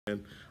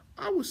And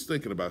I was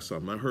thinking about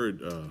something. I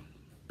heard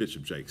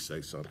Bishop Jake say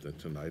something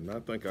tonight, and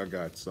I think I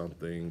got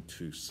something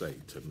to say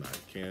tonight.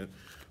 Can't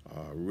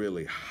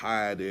really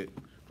hide it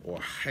or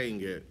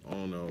hang it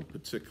on a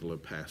particular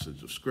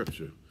passage of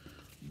Scripture,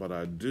 but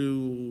I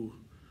do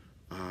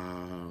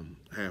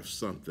have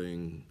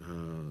something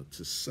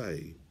to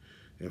say.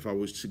 If I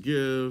was to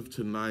give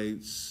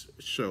tonight's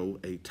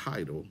show a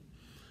title,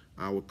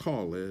 I would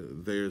call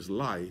it There's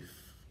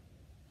Life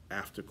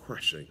After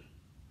Crushing.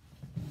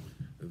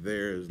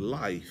 There's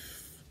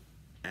life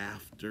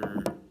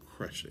after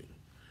crushing.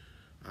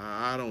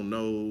 I don't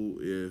know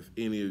if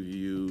any of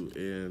you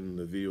in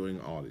the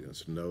viewing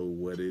audience know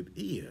what it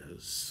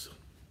is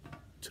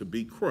to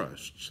be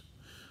crushed,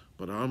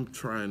 but I'm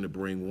trying to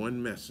bring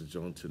one message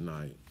on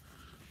tonight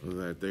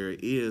that there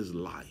is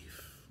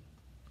life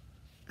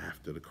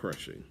after the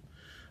crushing.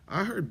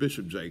 I heard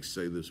Bishop Jakes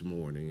say this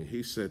morning, and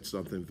he said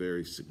something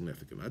very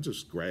significant. I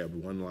just grabbed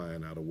one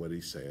line out of what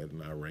he said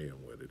and I ran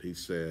with it. He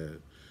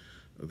said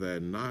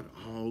that not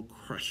all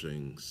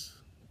crushings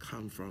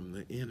come from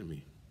the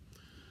enemy.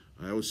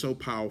 It was so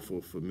powerful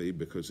for me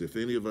because if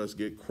any of us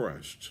get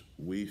crushed,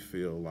 we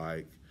feel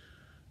like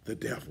the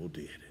devil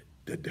did it.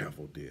 The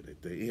devil did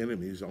it. The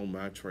enemy's on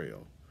my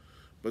trail.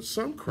 But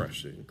some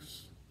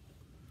crushings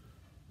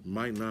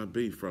might not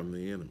be from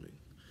the enemy.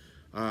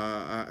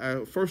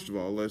 First of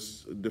all,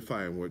 let's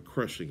define what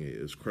crushing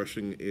is.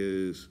 Crushing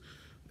is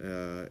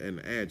an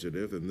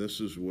adjective, and this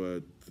is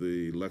what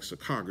the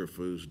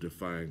lexicographers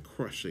define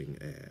crushing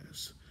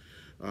as.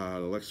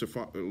 The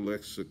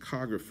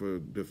lexicographer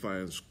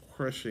defines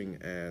crushing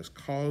as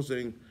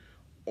causing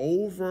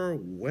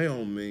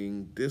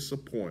overwhelming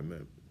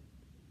disappointment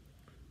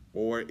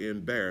or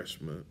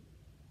embarrassment,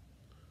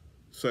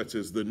 such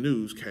as the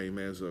news came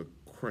as a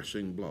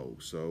crushing blow.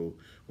 So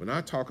when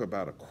I talk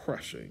about a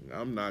crushing,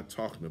 I'm not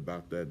talking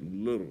about that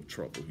little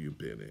trouble you've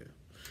been in.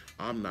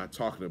 I'm not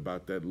talking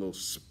about that little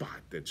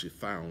spot that you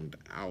found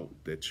out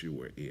that you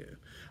were in.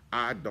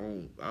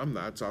 I'm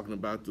not talking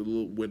about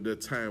the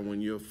time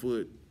when your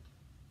foot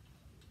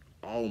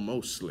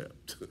almost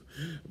slipped.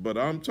 But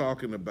I'm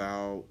talking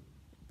about,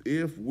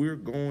 if we're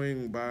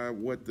going by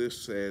what this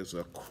says,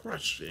 a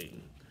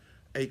crushing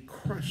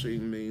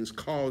means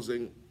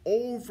causing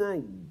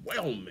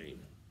overwhelming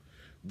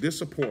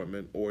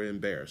disappointment or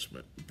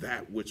embarrassment,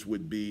 that which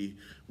we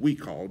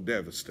call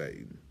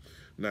devastating.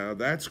 Now,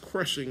 that's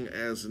crushing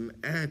as an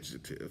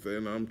adjective,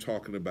 and I'm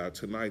talking about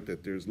tonight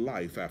that there's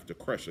life after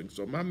crushing.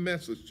 So my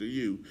message to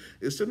you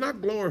is to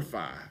not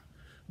glorify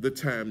the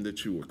time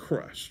that you were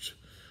crushed.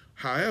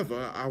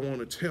 However, I want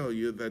to tell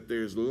you that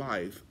there's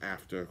life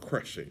after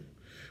crushing.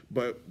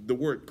 But the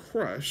word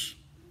crush,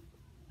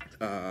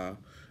 as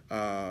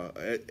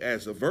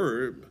a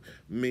verb,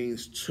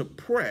 means to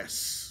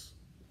press,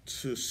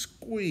 to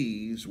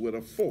squeeze with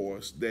a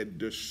force that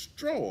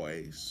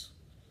destroys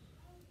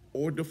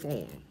or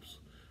deforms.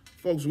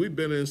 Folks, we've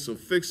been in some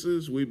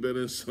fixes, we've been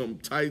in some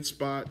tight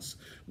spots,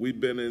 we've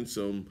been in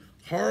some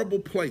horrible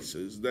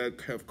places that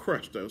have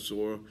crushed us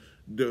or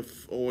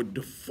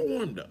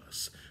deformed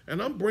us.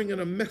 And I'm bringing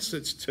a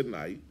message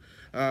tonight.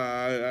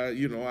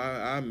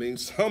 I mean,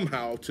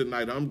 somehow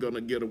tonight I'm going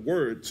to get a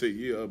word to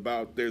you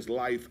about there's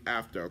life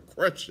after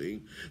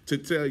crushing, to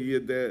tell you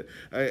that,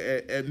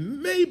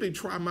 and maybe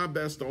try my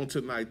best on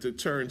tonight to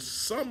turn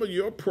some of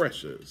your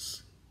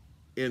pressures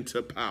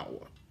into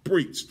power.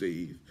 Preach,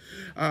 Steve.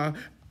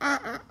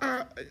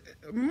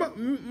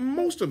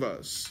 Most of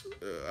us,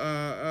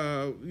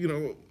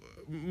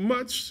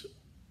 much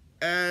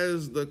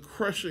as the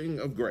crushing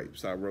of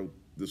grapes, I wrote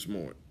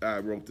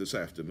this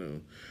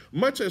afternoon,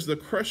 much as the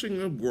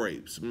crushing of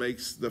grapes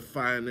makes the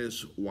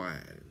finest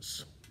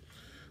wines,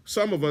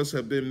 some of us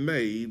have been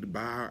made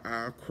by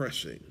our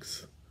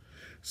crushings.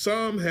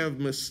 Some have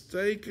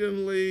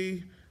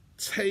mistakenly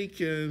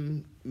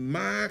taken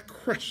my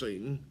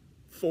crushing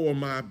for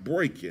my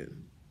breaking,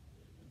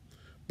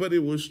 but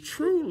it was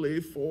truly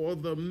for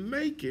the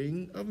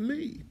making of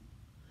me.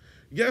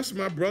 Yes,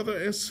 my brother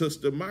and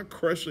sister, my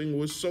crushing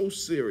was so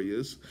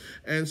serious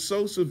and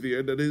so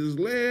severe that it has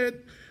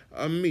led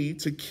me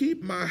to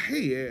keep my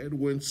head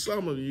when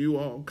some of you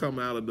all come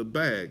out of the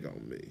bag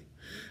on me.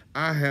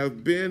 I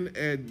have been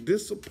at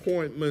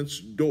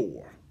disappointment's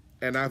door,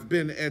 and I've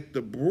been at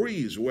the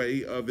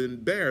breezeway of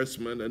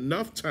embarrassment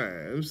enough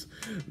times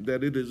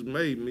that it has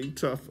made me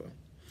tougher.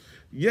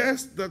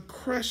 Yes, the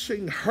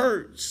crushing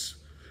hurts,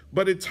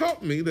 but it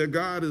taught me that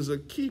God is a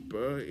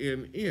keeper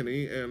in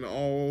any and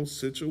all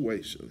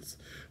situations.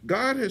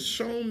 God has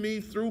shown me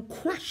through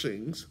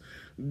crushings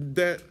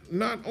that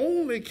not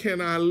only can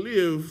I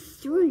live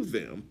through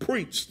them,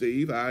 preach,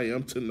 Steve, I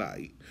am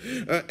tonight,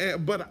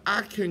 but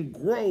I can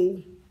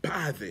grow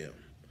by them.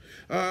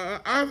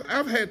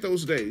 I've had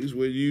those days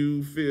where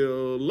you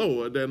feel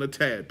lower than a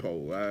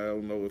tadpole. I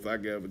don't know if I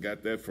ever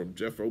got that from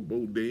Jethro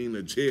Bodine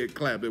or Jed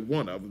Clampett,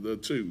 one of the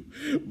two.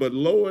 But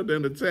lower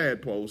than a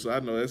tadpole, so I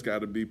know that's got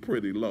to be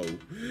pretty low.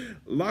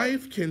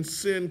 Life can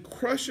send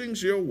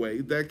crushings your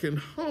way that can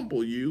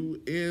humble you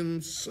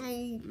in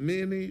so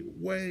many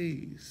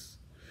ways.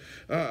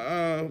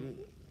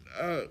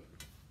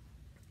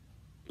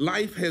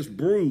 Life has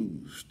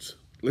bruised,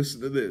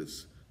 listen to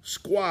this,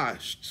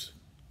 squashed,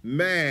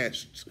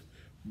 mashed,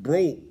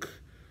 broke,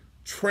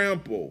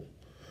 trampled,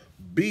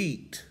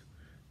 beat,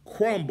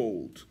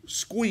 crumbled,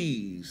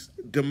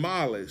 squeezed,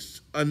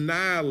 demolished,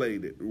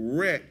 annihilated,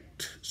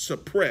 wrecked,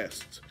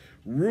 suppressed,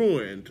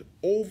 ruined,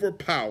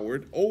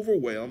 overpowered,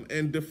 overwhelmed,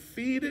 and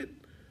defeated,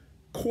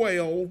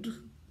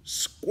 quailed,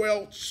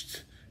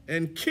 squelched,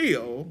 and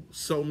killed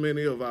so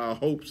many of our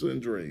hopes and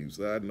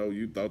dreams. I know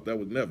you thought that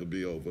would never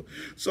be over.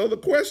 So the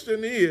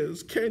question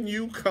is, can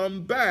you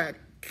come back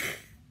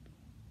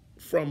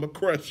from a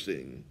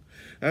crushing?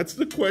 That's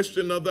the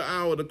question of the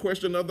hour. The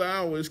question of the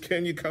hour is,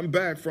 can you come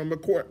back from a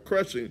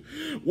crushing?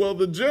 Well,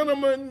 the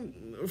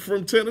gentleman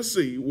from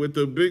Tennessee with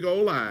the big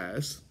old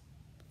eyes,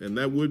 and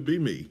that would be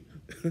me,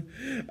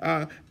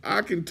 I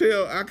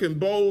can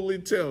boldly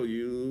tell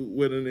you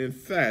with an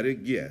emphatic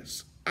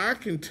yes. I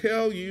can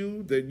tell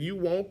you that you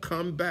won't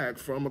come back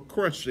from a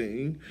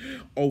crushing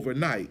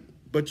overnight,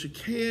 but you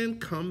can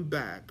come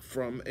back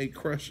from a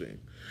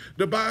crushing.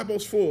 The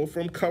Bible's full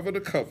from cover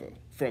to cover,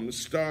 from the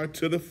start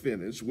to the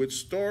finish, with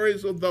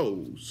stories of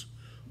those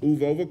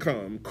who've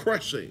overcome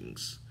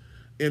crushings,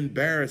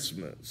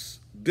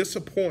 embarrassments,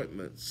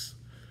 disappointments,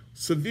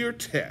 severe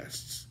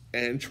tests,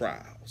 and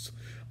trials.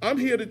 I'm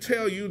here to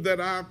tell you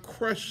that our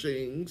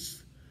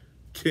crushings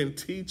can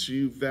teach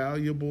you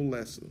valuable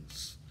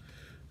lessons.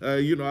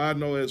 I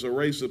know as a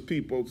race of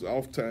people,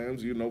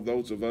 oftentimes,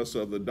 those of us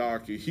of the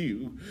darker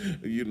hue,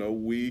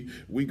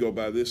 we go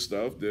by this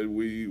stuff that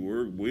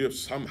we're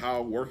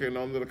somehow working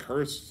under the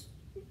curse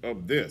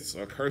of this,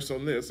 a curse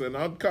on this. And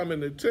I'm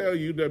coming to tell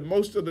you that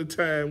most of the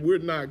time we're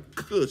not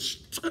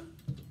crushed,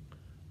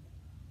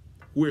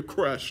 we're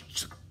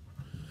crushed.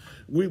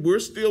 We're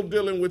still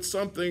dealing with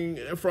something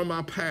from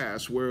our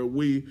past where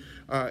we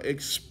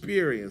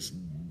experienced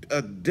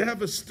a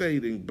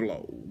devastating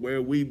blow,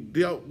 where we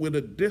dealt with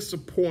a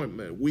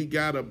disappointment. We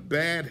got a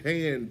bad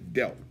hand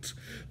dealt.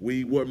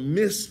 We were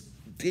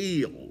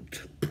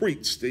misdealed.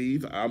 Preach,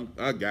 Steve.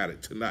 I got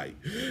it tonight.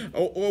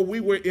 Or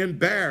we were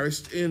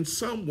embarrassed in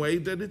some way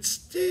that it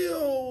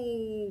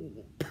still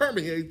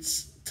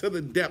permeates to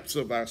the depths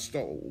of our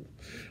soul.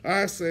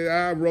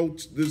 I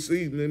wrote this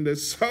evening that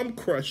some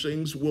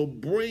crushings will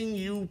bring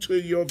you to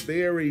your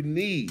very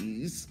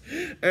knees.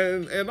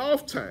 And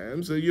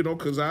oftentimes,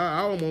 because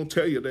I won't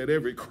tell you that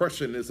every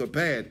crushing is a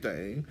bad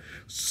thing.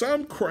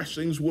 Some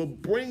crushings will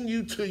bring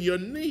you to your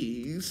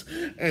knees,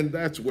 and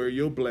that's where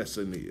your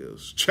blessing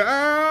is.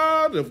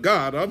 Child of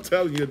God, I'm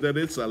telling you that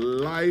it's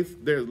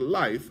there's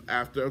life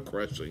after a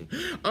crushing.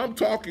 I'm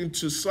talking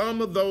to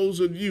some of those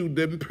of you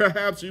that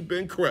perhaps you've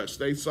been crushed.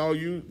 They saw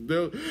you,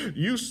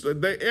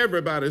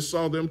 everybody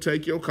saw them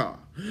take your car.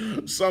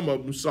 Some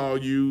of them saw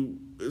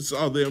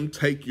them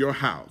take your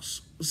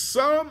house.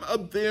 Some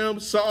of them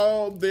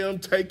saw them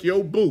take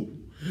your boo.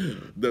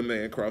 The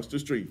man across the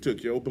street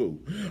took your boo.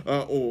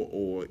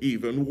 Or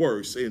even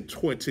worse, in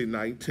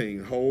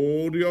 2019,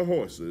 hold your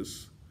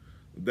horses,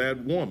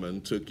 that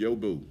woman took your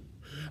boo.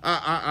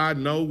 I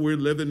know we're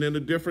living in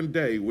a different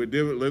day. We're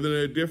living in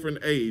a different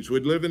age.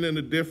 We're living in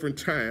a different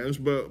times,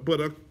 but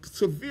a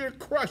severe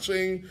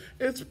crushing,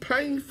 it's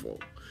painful.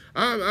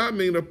 I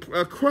mean,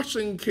 a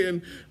crushing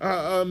can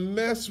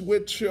mess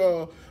with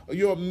your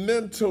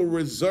mental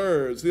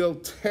reserves. It'll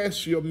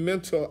test your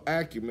mental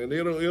acumen.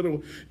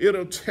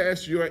 It'll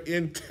test your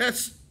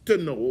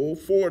intestinal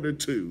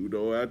fortitude,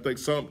 or I think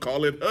some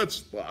call it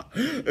chutzpah.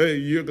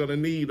 You're gonna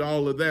need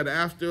all of that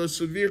after a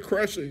severe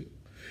crushing.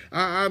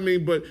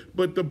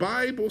 But the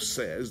Bible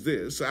says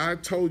this. I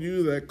told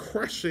you that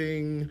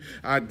crushing,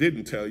 I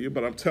didn't tell you,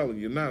 but I'm telling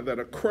you now that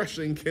a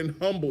crushing can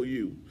humble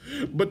you.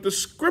 But the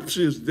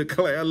scriptures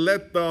declare,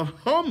 let the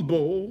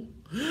humble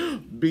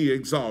be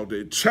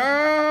exalted.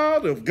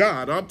 Child of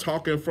God, I'm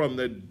talking from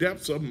the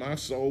depths of my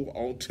soul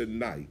on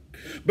tonight.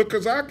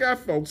 Because I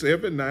got folks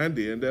every now and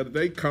then that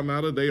they come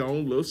out of their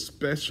own little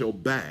special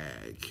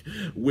bag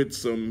with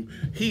some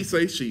he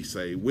say, she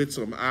say, with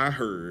some I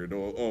heard,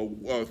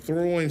 or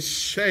throwing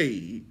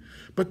shade.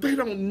 But they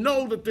don't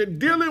know that they're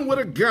dealing with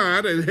a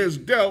God that has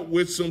dealt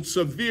with some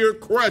severe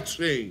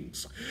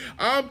crushings.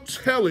 I'm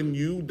telling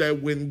you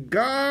that when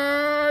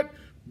God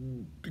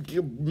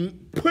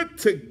put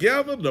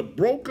together the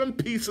broken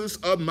pieces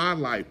of my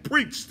life.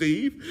 Preach,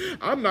 Steve.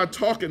 I'm not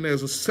talking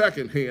as a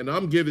second hand.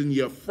 I'm giving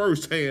you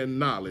first-hand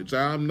knowledge.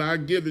 I'm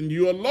not giving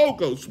you a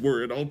Logos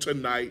word on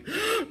tonight.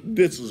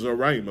 This is a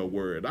Rhema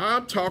word.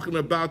 I'm talking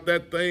about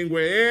that thing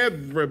where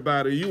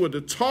everybody, you were the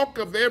talk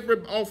of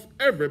off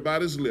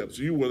everybody's lips.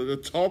 You were the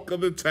talk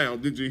of the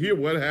town. Did you hear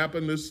what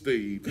happened to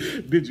Steve?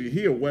 Did you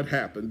hear what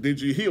happened?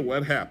 Did you hear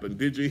what happened?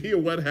 Did you hear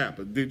what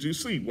happened? Did you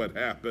see what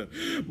happened?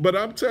 But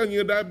I'm telling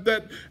you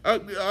that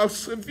a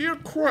severe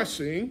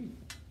crushing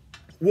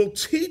will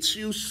teach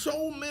you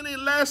so many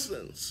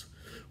lessons.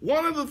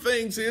 One of the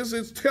things is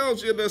it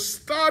tells you to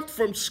start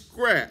from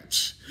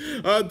scratch,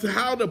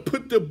 how to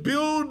put the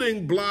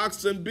building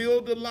blocks and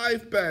build the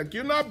life back.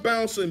 You're not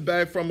bouncing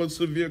back from a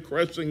severe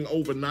crushing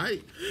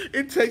overnight.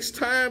 It takes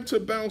time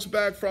to bounce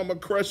back from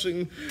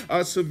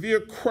a severe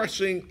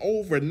crushing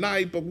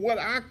overnight. But what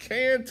I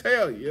can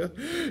tell you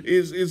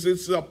is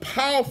it's a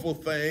powerful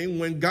thing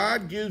when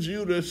God gives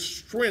you the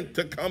strength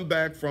to come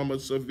back from a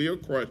severe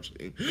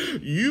crushing.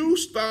 You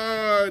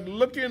start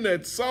looking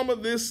at some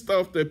of this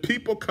stuff that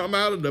people come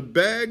out of the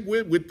bag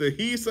with the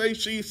he say,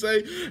 she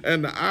say,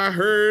 and the I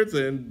heards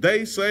and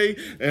they say,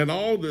 and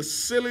all the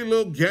silly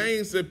little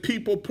games that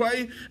people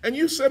play. And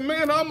you say,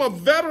 man, I'm a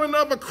veteran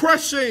of a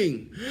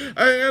crushing.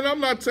 And I'm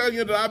not telling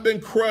you that I've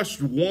been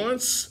crushed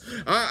once.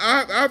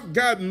 I've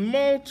got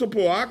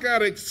multiple. I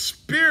got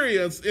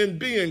experience in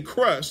being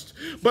crushed.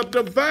 But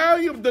the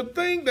value of the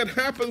thing that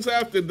happens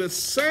after, the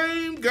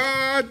same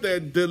God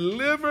that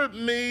delivered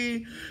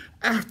me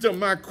after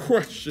my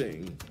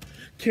crushing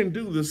can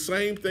do the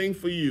same thing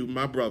for you,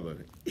 my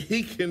brother.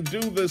 He can do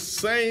the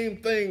same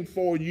thing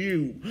for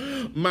you,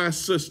 my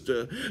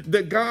sister.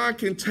 That God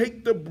can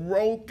take the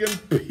broken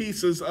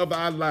pieces of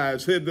our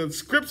lives. The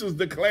scriptures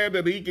declare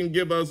that he can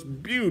give us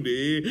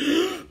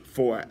beauty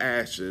for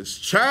ashes.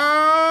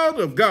 Child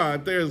of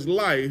God, there's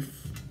life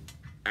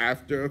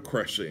after a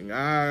crushing.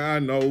 I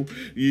know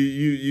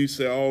you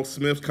say, oh,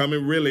 Smith's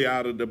coming really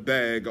out of the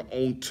bag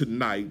on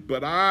tonight.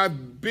 But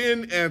I've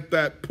been at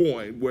that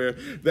point where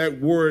that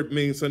word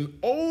means an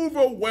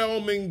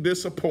overwhelming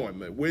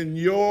disappointment. When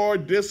your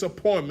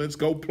disappointments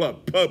go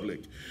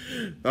public,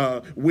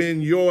 when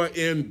your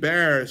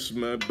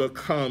embarrassment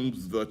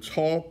becomes the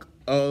talk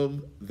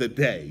of the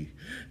day.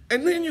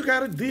 And then you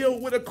got to deal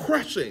with a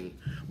crushing.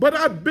 But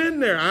I've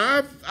been there.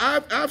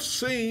 I've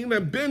seen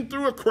and been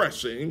through a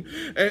crushing,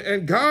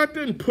 and God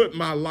didn't put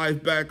my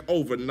life back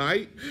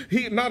overnight.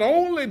 He not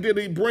only did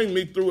he bring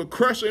me through a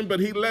crushing, but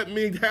he let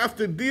me have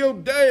to deal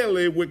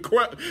daily with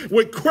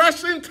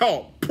crushing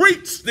talk.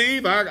 Preach,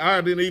 Steve. I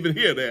didn't even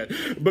hear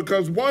that.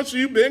 Because once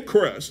you've been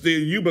crushed,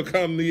 you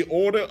become the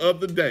order of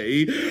the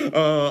day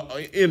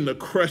in the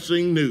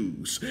crushing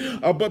news.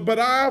 But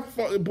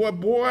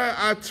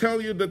I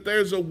tell you that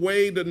there's a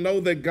way to know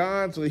that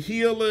God's a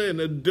healer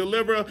and a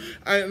deliverer.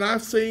 And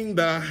I've seen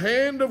the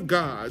hand of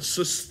God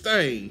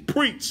sustain.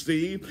 Preach,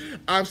 Steve.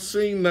 I've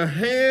seen the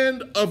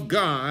hand of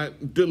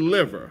God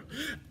deliver.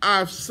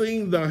 I've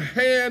seen the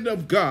hand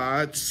of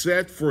God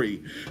set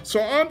free.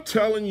 So I'm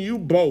telling you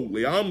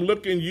boldly, I'm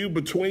looking you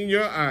between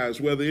your eyes,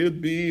 whether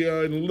it be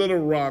in Little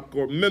Rock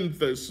or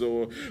Memphis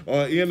or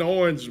in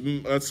Orange,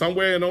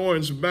 somewhere in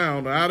Orange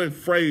Mound, or out in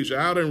Fraser,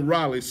 out in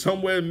Raleigh,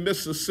 somewhere in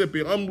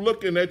Mississippi. I'm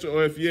looking at you,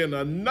 or if you're in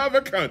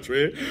another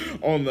country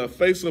on the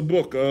Facebook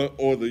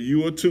or the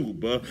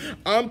YouTube,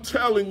 I'm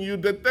telling you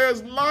that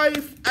there's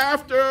life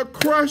after a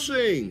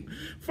crushing.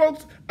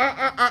 Folks,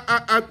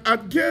 I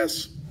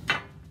guess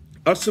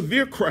a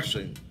severe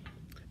crushing,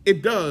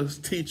 it does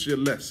teach you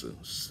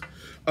lessons.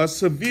 A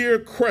severe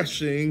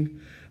crushing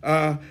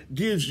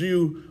gives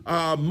you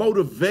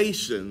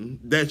motivation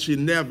that you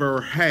never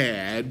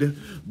had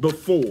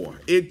before.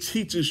 It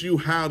teaches you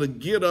how to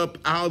get up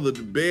out of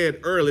the bed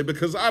early,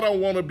 because I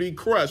don't want to be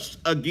crushed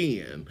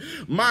again.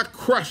 My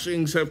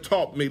crushings have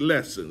taught me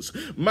lessons.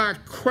 My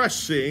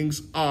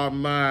crushings are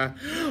my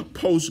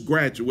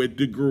postgraduate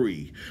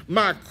degree.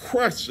 My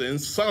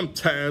crushings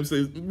sometimes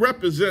it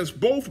represents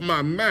both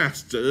my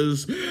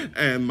master's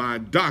and my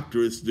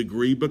doctorate's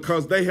degree,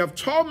 because they have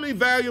taught me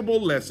valuable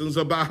lessons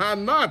about how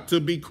not to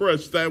be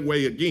crushed that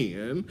way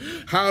again,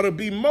 how to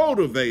be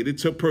motivated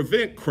to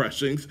prevent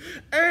crushings,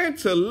 and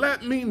to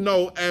let me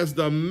know, as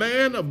the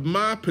man of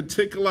my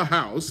particular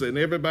house, and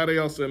everybody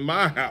else in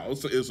my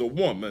house is a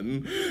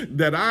woman,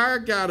 that I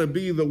gotta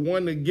be the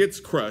one that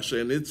gets crushed.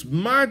 And it's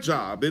my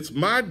job, it's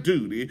my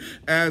duty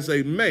as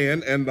a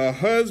man and the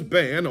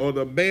husband, or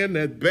the man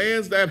that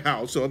bands that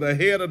house, or the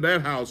head of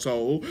that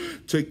household,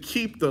 to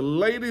keep the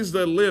ladies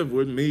that live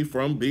with me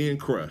from being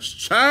crushed.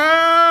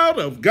 Child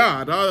of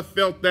God, I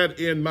felt that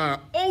in my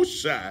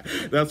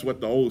Oshai. That's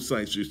what the old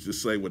saints used to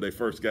say when they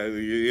first got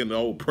in the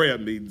old prayer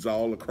meetings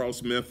all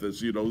across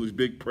Memphis, you know, these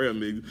big prayer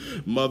meetings,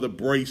 Mother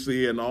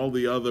Bracy and all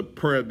the other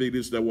prayer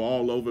meetings that were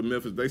all over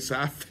Memphis. They say,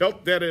 I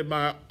felt that in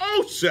my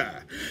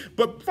Oshai.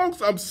 But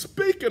folks, I'm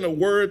speaking a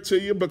word to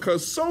you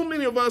because so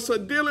many of us are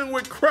dealing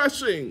with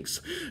crushings.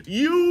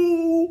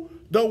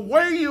 The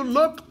way you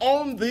look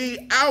on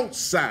the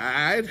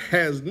outside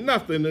has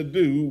nothing to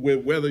do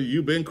with whether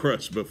you've been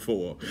crushed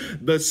before.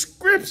 The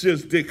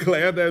scriptures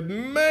declare that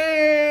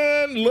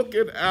man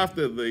looketh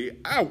after the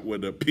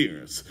outward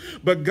appearance,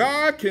 but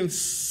God can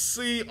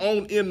see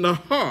on in the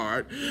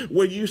heart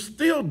where you're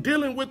still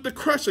dealing with the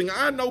crushing.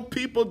 I know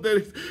people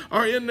that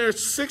are in their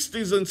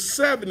 60s and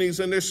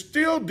 70s and they're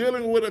still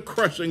dealing with a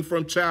crushing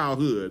from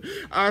childhood.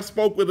 I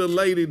spoke with a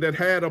lady that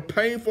had a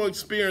painful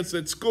experience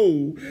at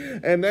school,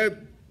 and that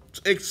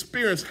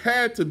experience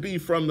had to be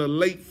from the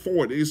late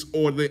 40s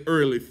or the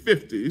early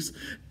 50s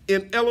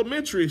in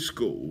elementary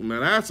school. Now,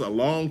 that's a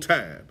long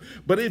time,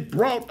 but it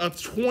brought a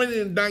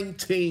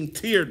 2019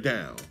 tear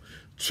down.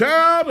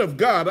 Child of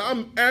God,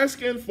 I'm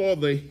asking for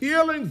the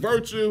healing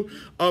virtue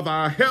of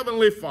our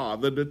Heavenly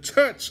Father to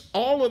touch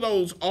all of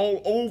those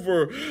all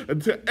over,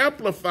 to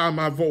amplify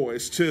my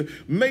voice, to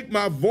make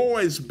my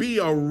voice be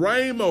a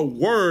rhema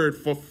word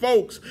for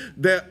folks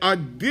that are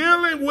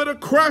dealing with a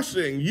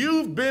crushing.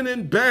 You've been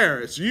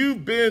embarrassed.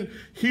 You've been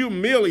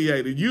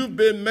humiliated. You've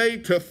been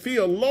made to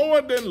feel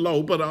lower than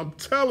low, but I'm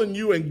telling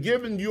you and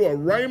giving you a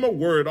rhema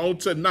word on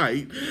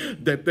tonight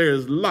that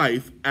there's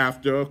life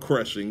after a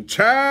crushing.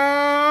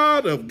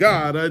 Child of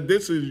God,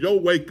 this is your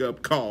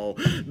wake-up call.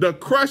 The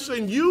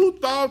crushing, you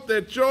thought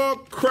that your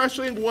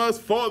crushing was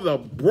for the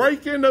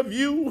breaking of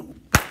you,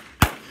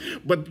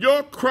 but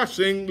your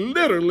crushing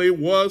literally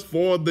was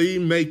for the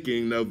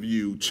making of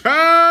you.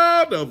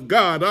 Child of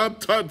God,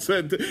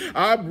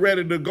 I'm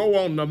ready to go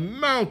on the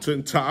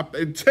mountaintop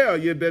and tell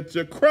you that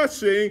your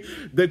crushing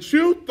that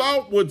you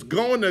thought was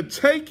going to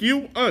take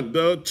you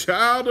under,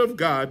 child of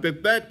God,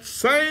 that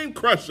same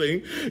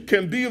crushing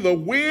can be the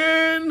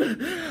wind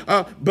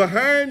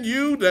behind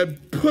you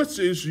that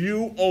pushes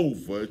you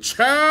over.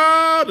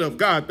 Child of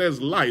God,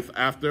 there's life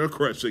after a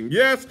crushing.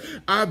 Yes,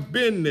 I've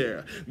been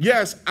there.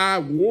 Yes, I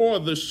wore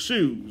the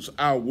shoes,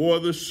 I wore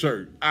the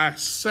shirt, I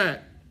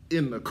sat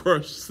in the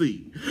crushed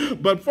seat.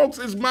 But folks,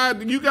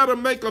 you got to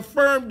make a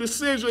firm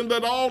decision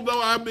that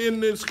although I'm in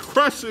this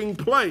crushing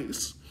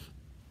place,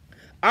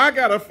 I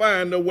got to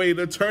find a way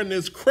to turn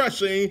this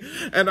crushing,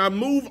 and I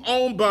move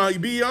on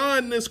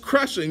beyond this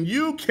crushing.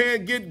 You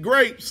can't get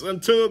grapes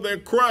until they're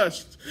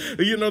crushed.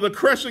 You know, the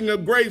crushing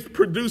of grapes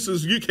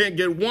produces, you can't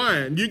get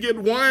wine. You get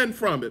wine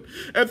from it.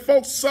 And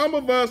folks, some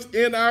of us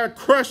in our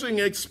crushing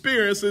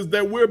experiences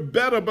that we're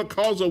better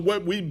because of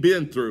what we've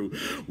been through.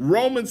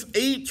 Romans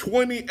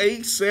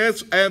 8:28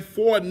 says, and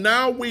for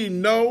now we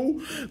know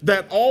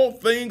that all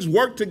things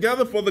work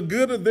together for the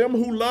good of them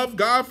who love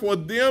God, for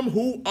them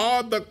who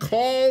are the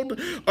called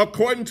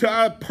according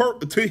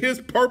to his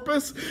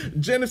purpose.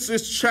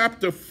 Genesis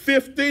chapter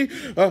 50,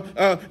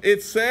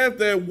 it says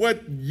that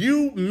what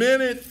you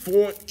meant it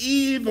for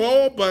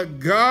evil, but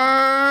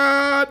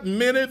God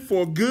meant it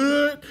for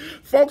good.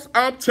 Folks,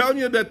 I'm telling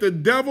you that the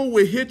devil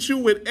will hit you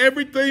with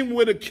everything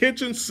with a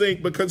kitchen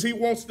sink because he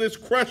wants this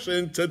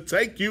crushing to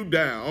take you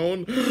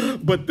down.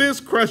 But this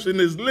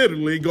crushing is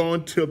literally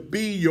going to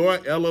be your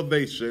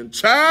elevation.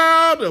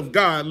 Child of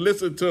God,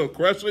 listen to a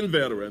crushing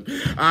veteran.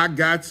 I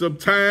got some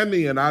time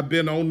in. I've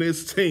been on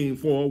this team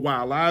for a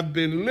while. I've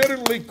been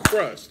literally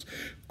crushed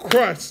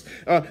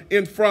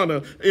in front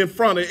of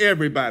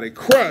everybody,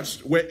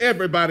 crushed where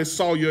everybody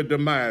saw your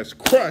demise,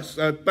 crushed.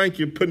 Thank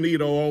you,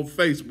 Panito, on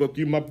Facebook.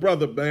 You my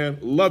brother, man.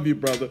 Love you,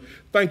 brother.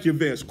 Thank you,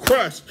 Vince.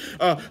 Crushed,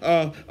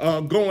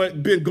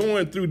 been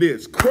going through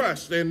this,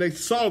 crushed, and they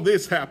saw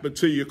this happen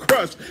to you,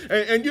 crushed.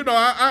 And you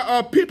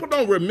know, people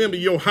don't remember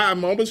your high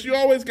moments. You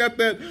always got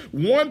that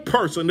one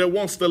person that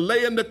wants to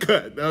lay in the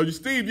cut.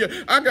 Steve,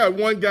 I got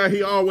one guy,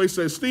 he always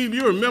says, Steve,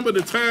 you remember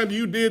the time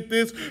you did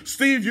this?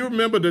 Steve, you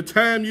remember the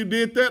time you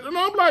did that? And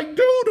I'm like,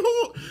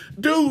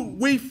 dude,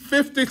 we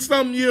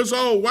 50-something years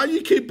old. Why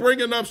you keep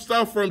bringing up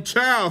stuff from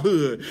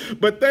childhood?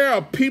 But there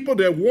are people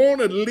that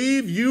want to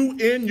leave you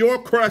in your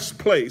crushed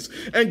place.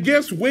 And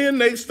guess when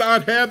they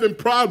start having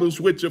problems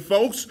with you,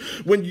 folks?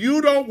 When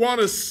you don't want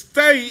to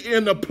stay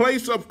in the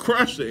place of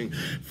crushing.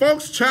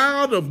 Folks,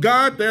 child of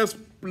God, there's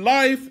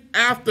life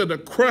after the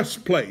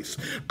crushed place.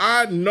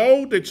 I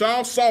know that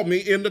y'all saw me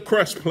in the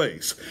crushed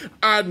place.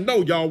 I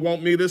know y'all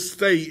want me to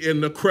stay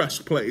in the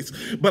crushed place.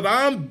 But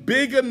I'm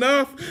big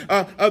enough.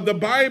 The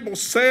Bible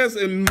says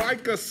in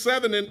Micah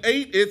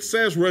 7:8, it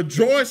says,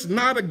 rejoice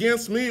not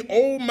against me,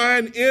 O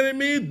mine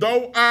enemy,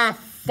 though I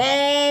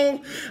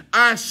fall,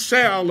 I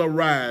shall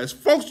arise.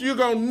 Folks, you're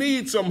going to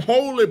need some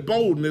holy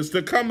boldness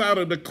to come out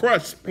of the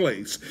crushed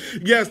place.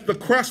 Yes, the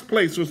crushed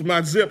place was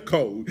my zip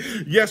code.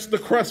 Yes, the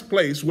crushed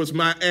place was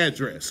my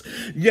address.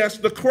 Yes,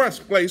 the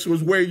crushed place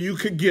was where you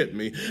could get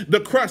me. The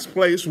crushed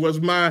place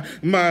was my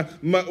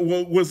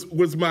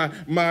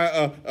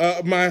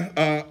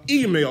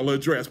email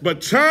address.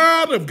 But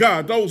child of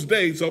God, those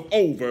days are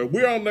over.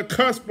 We're on the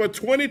cusp of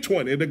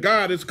 2020. The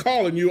God is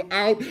calling you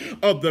out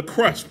of the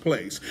crushed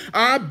place.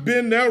 I've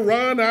been there,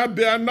 Ron.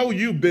 I know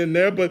you've been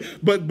there, but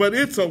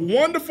it's a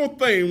wonderful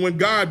thing when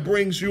God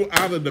brings you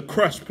out of the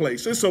crushed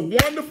place. It's a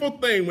wonderful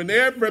thing when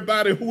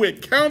everybody who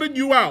had counted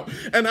you out,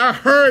 and I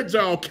heard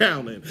y'all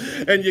counting,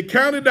 and you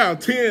counted out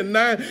 10,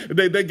 9,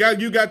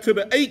 you got to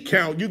the 8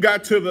 count, you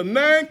got to the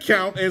 9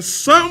 count, and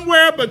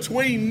somewhere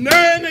between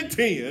 9 and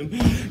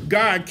 10,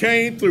 God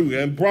came through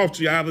and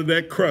brought you out of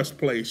that crushed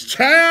place.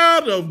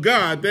 Child of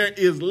God, there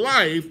is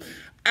life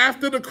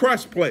after the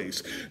crushed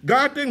place.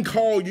 God didn't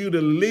call you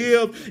to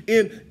live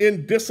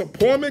in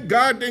disappointment.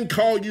 God didn't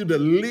call you to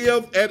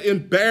live at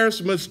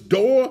embarrassment's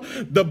door.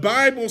 The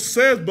Bible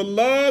says,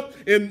 beloved,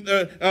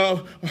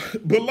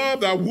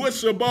 I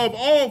wish above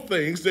all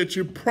things that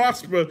you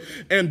prosper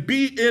and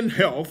be in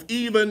health,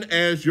 even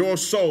as your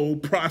soul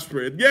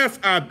prospereth. Yes,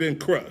 I've been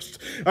crushed.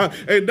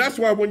 And that's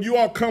why when you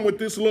all come with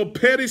this little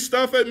petty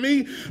stuff at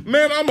me,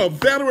 man, I'm a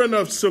veteran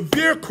of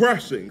severe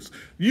crushings.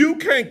 You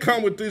can't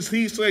come with this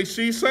he say,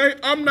 she say.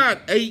 I'm not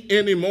 8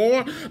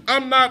 anymore.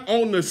 I'm not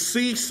on the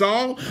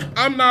seesaw.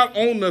 I'm not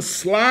on the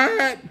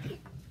slide.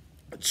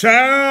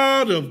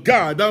 Child of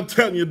God, I'm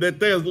telling you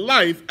that there's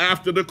life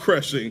after the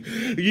crushing.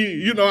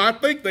 You know, I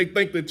think they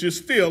think that you're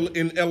still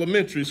in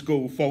elementary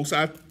school, folks.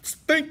 I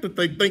think that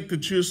they think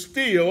that you're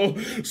still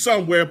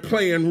somewhere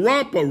playing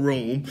romper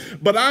room,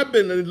 but I've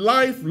been in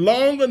life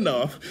long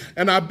enough,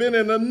 and I've been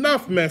in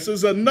enough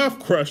messes, enough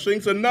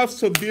crushings, enough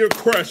severe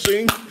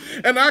crushing,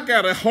 and I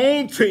got a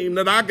home team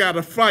that I got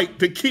to fight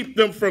to keep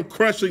them from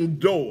crushing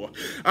door.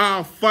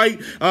 I'll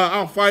fight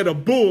a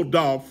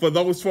bulldog for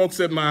those folks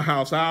at my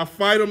house. I'll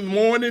fight them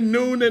morning,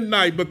 noon, and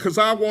night because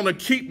I want to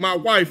keep my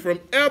wife from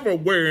ever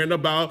worrying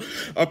about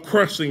a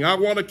crushing. I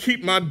want to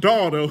keep my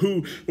daughter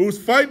who's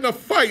fighting a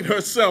fight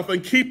herself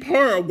and keep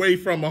her away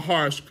from a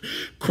harsh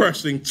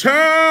crushing.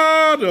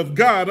 Child of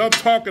God, I'm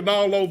talking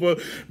all over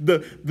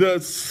the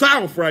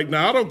South right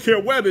now. I don't care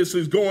where this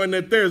is going,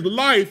 that there's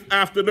life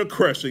after the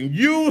crushing.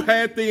 You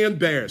had the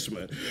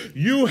embarrassment.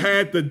 You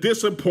had the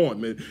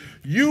disappointment.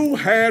 You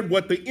had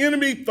what the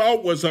enemy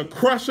thought was a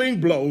crushing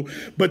blow,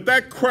 but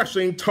that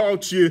crushing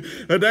taught you,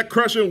 that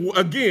crushing,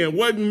 again,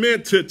 wasn't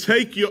meant to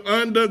take you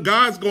under.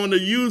 God's going to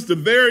use the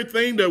very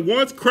thing that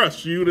once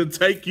crushed you to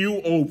take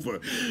you over.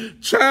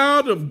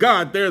 Child of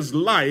God, there's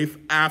life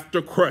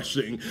after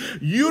crushing.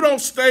 You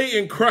don't stay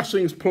in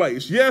crushing's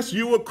place. Yes,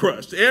 you were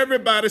crushed.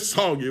 Everybody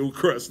saw you were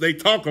crushed. They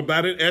talk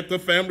about it at the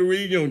family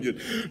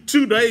reunion.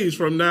 2 days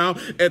from now,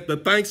 at the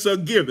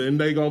Thanksgiving,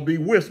 they're going to be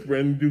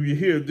whispering, do you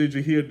hear, did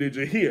you hear, did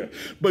you hear?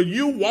 But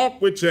you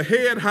walk with your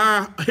head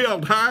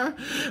held high.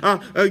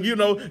 You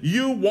know,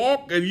 you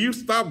walk and you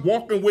stop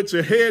walking with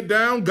your head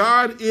down.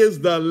 God is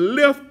the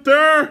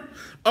lifter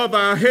of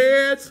our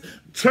heads.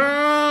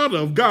 Child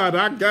of God,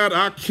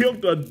 I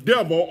killed the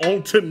devil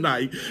on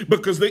tonight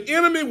because the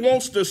enemy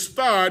wants to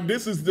start,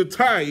 this is the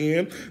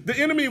tie-in, the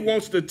enemy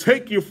wants to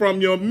take you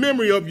from your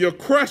memory of your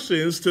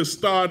crushings to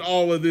start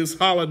all of this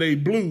holiday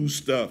blues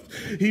stuff.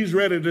 He's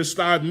ready to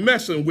start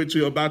messing with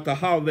you about the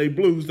holiday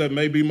blues. That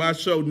may be my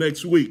show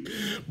next week.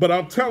 But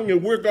I'm telling you,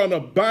 we're going to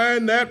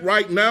bind that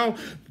right now.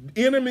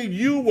 Enemy,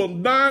 you will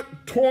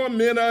not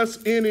torment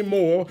us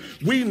anymore.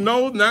 We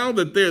know now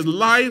that there's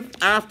life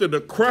after the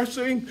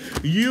crushing.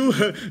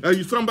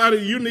 Somebody,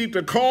 you need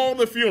to call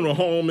the funeral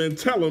home and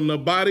tell them the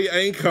body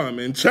ain't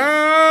coming.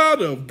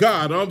 Child of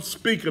God, I'm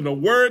speaking a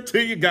word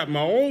to you. Got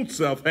my own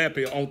self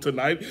happy on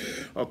tonight.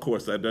 Of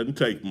course, that doesn't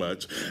take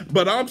much.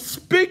 But I'm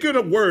speaking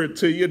a word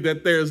to you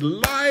that there's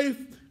life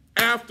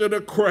after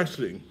the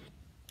crushing.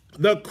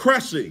 The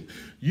crushing,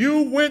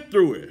 you went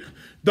through it.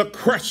 The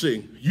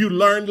crushing, you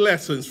learned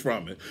lessons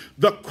from it.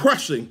 The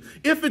crushing,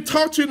 if it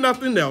taught you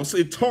nothing else,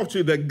 it taught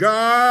you that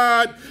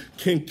God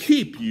can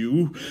keep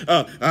you.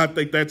 I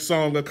think that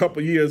song a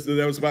couple years,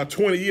 that was about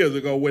 20 years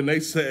ago when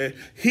they said,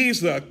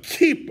 he's a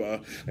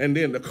keeper. And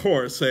then the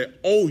chorus said,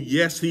 oh,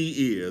 yes,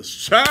 he is.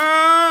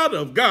 Child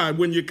of God,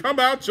 when you come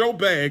out your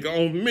bag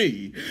on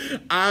me,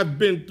 I've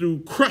been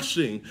through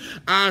crushing.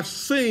 I've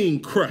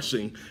seen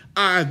crushing.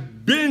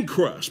 I've been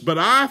crushed, but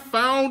I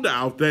found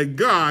out that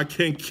God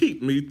can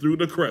keep me through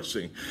the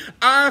crushing.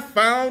 I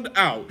found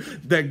out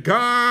that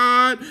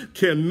God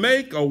can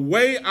make a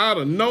way out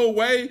of no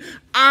way.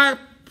 I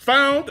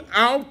found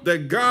out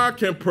that God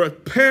can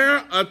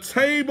prepare a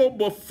table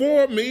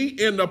before me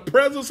in the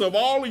presence of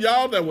all of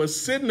y'all that was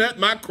sitting at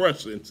my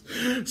crushings.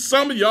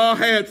 Some of y'all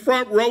had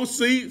front row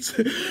seats.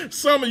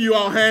 Some of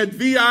y'all had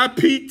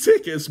VIP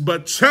tickets.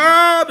 But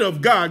child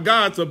of God,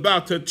 God's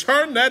about to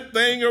turn that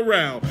thing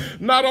around.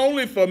 Not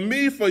only for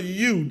me, for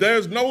you.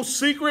 There's no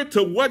secret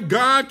to what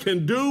God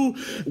can do.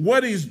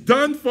 What he's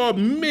done for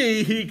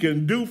me, he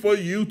can do for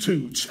you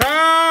too.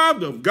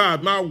 Child of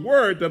God, my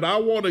word that I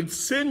want to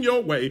send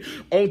your way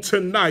on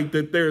tonight,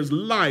 that there's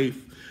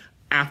life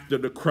after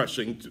the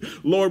crushing.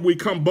 Lord, we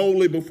come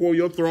boldly before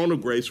your throne of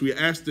grace. We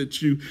ask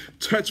that you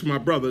touch my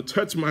brother,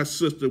 touch my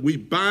sister. We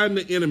bind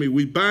the enemy.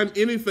 We bind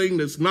anything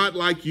that's not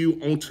like you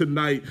on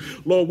tonight.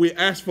 Lord, we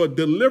ask for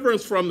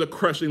deliverance from the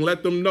crushing.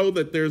 Let them know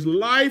that there's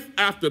life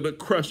after the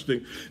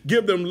crushing.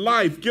 Give them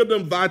life, give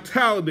them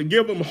vitality,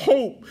 give them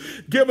hope,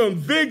 give them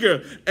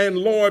vigor, and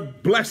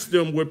Lord, bless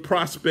them with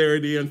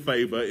prosperity and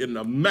favor. In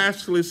the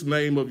matchless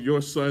name of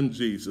your son,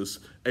 Jesus,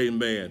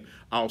 amen.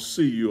 I'll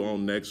see you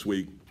on next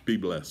week. Be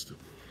blessed.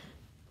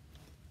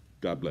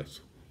 God bless.